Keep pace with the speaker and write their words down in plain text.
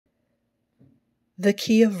The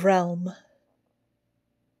key of realm,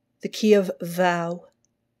 the key of vow,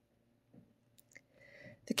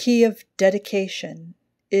 the key of dedication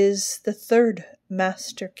is the third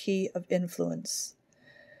master key of influence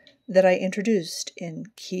that I introduced in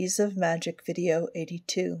Keys of Magic video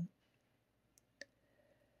 82.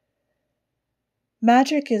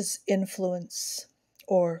 Magic is influence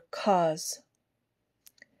or cause.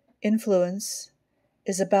 Influence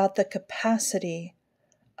is about the capacity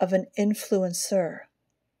of an influencer.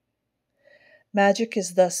 Magic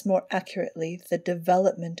is thus more accurately the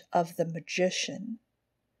development of the magician.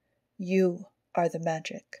 You are the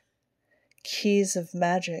magic. Keys of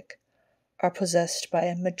magic are possessed by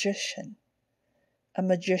a magician. A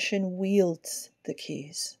magician wields the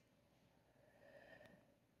keys.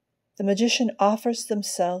 The magician offers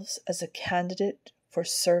themselves as a candidate for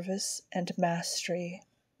service and mastery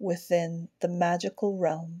within the magical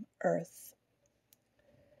realm Earth.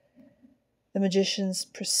 The magician's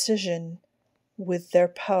precision with their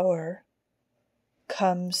power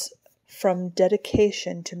comes from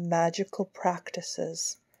dedication to magical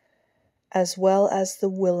practices, as well as the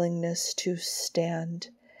willingness to stand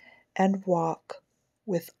and walk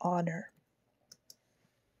with honor.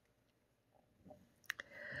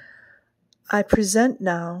 I present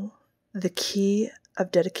now the key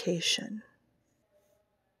of dedication.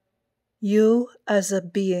 You, as a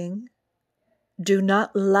being, do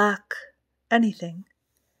not lack anything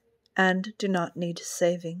and do not need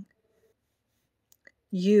saving.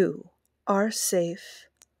 You are safe,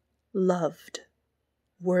 loved,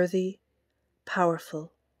 worthy,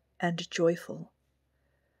 powerful, and joyful.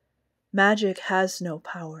 Magic has no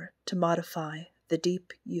power to modify the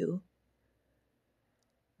deep you.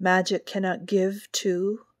 Magic cannot give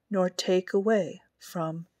to nor take away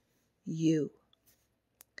from you.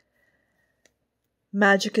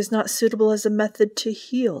 Magic is not suitable as a method to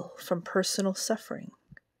heal from personal suffering.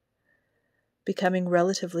 Becoming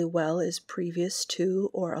relatively well is previous to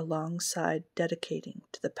or alongside dedicating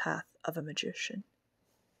to the path of a magician.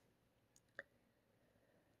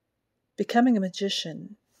 Becoming a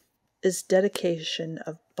magician is dedication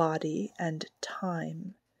of body and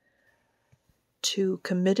time to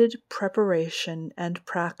committed preparation and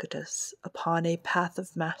practice upon a path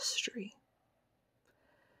of mastery.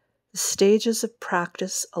 The stages of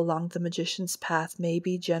practice along the magician's path may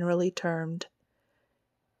be generally termed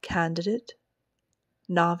candidate,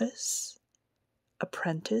 novice,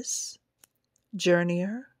 apprentice,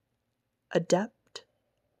 journeyer, adept,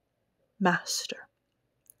 master.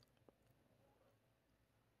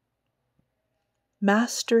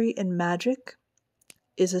 Mastery in magic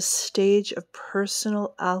is a stage of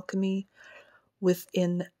personal alchemy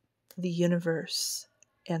within the universe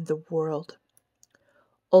and the world.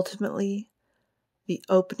 Ultimately, the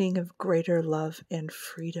opening of greater love and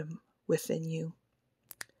freedom within you.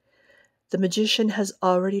 The magician has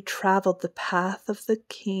already traveled the path of the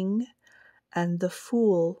king and the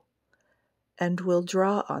fool and will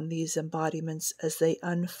draw on these embodiments as they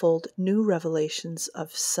unfold new revelations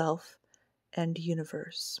of self and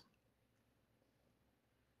universe.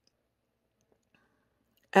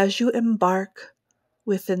 As you embark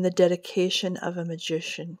within the dedication of a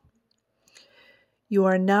magician, you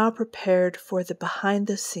are now prepared for the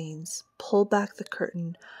behind-the-scenes, pull back the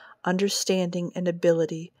curtain, understanding and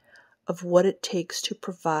ability of what it takes to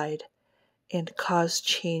provide and cause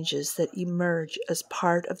changes that emerge as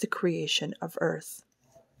part of the creation of Earth.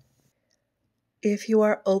 If you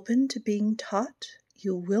are open to being taught,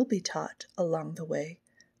 you will be taught along the way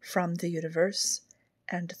from the universe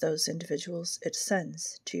and those individuals it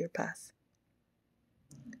sends to your path.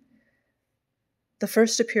 The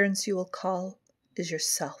first appearance you will call is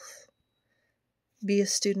yourself. Be a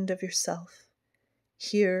student of yourself.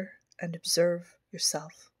 Hear and observe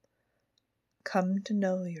yourself. Come to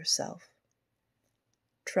know yourself.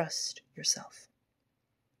 Trust yourself.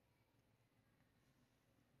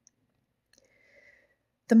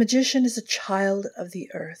 The magician is a child of the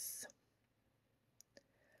earth.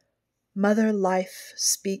 Mother Life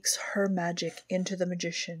speaks her magic into the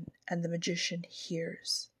magician, and the magician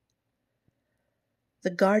hears. The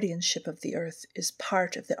guardianship of the earth is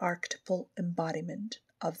part of the archetypal embodiment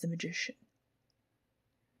of the magician.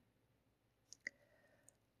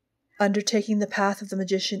 Undertaking the path of the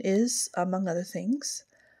magician is, among other things,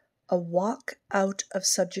 a walk out of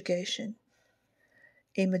subjugation.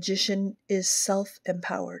 A magician is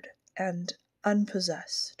self-empowered and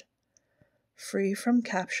unpossessed, free from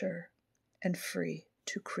capture and free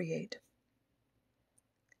to create.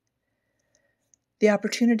 The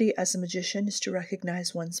opportunity as a magician is to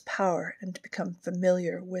recognize one's power and to become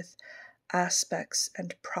familiar with aspects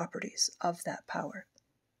and properties of that power.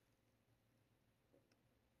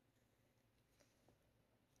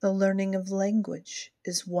 The learning of language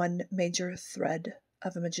is one major thread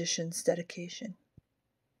of a magician's dedication.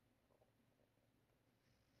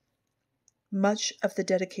 Much of the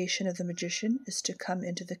dedication of the magician is to come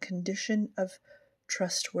into the condition of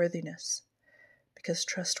trustworthiness, because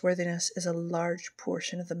trustworthiness is a large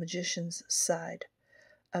portion of the magician's side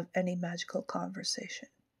of any magical conversation.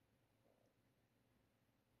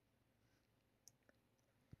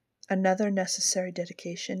 Another necessary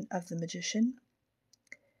dedication of the magician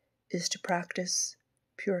is to practice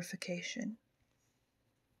purification.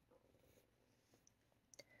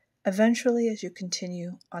 Eventually, as you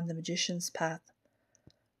continue on the magician's path,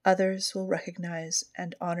 others will recognize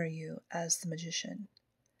and honor you as the magician.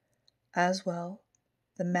 As well,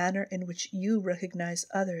 the manner in which you recognize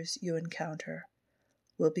others you encounter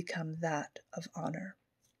will become that of honor.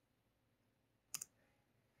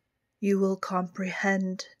 You will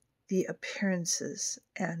comprehend the appearances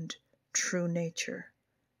and true nature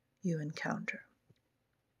you encounter.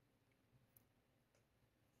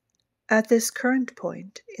 At this current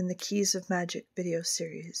point in the Keys of Magic video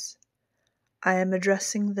series, I am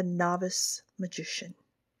addressing the novice magician.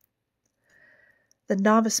 The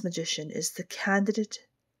novice magician is the candidate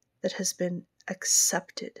that has been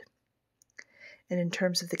accepted. And in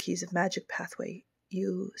terms of the Keys of Magic pathway,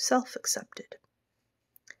 you self-accepted.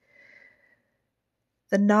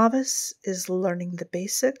 The novice is learning the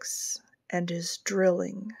basics and is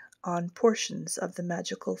drilling on portions of the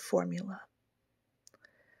magical formula.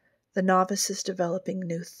 The novice is developing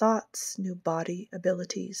new thoughts, new body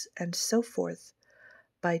abilities, and so forth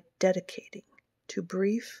by dedicating to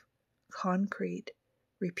brief, concrete,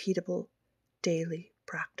 repeatable daily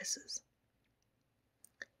practices.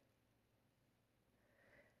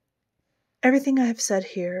 Everything I have said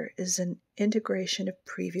here is an integration of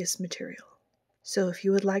previous material. So if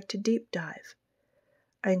you would like to deep dive,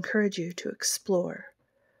 I encourage you to explore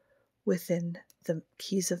within the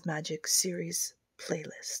Keys of Magic series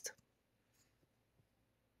playlist.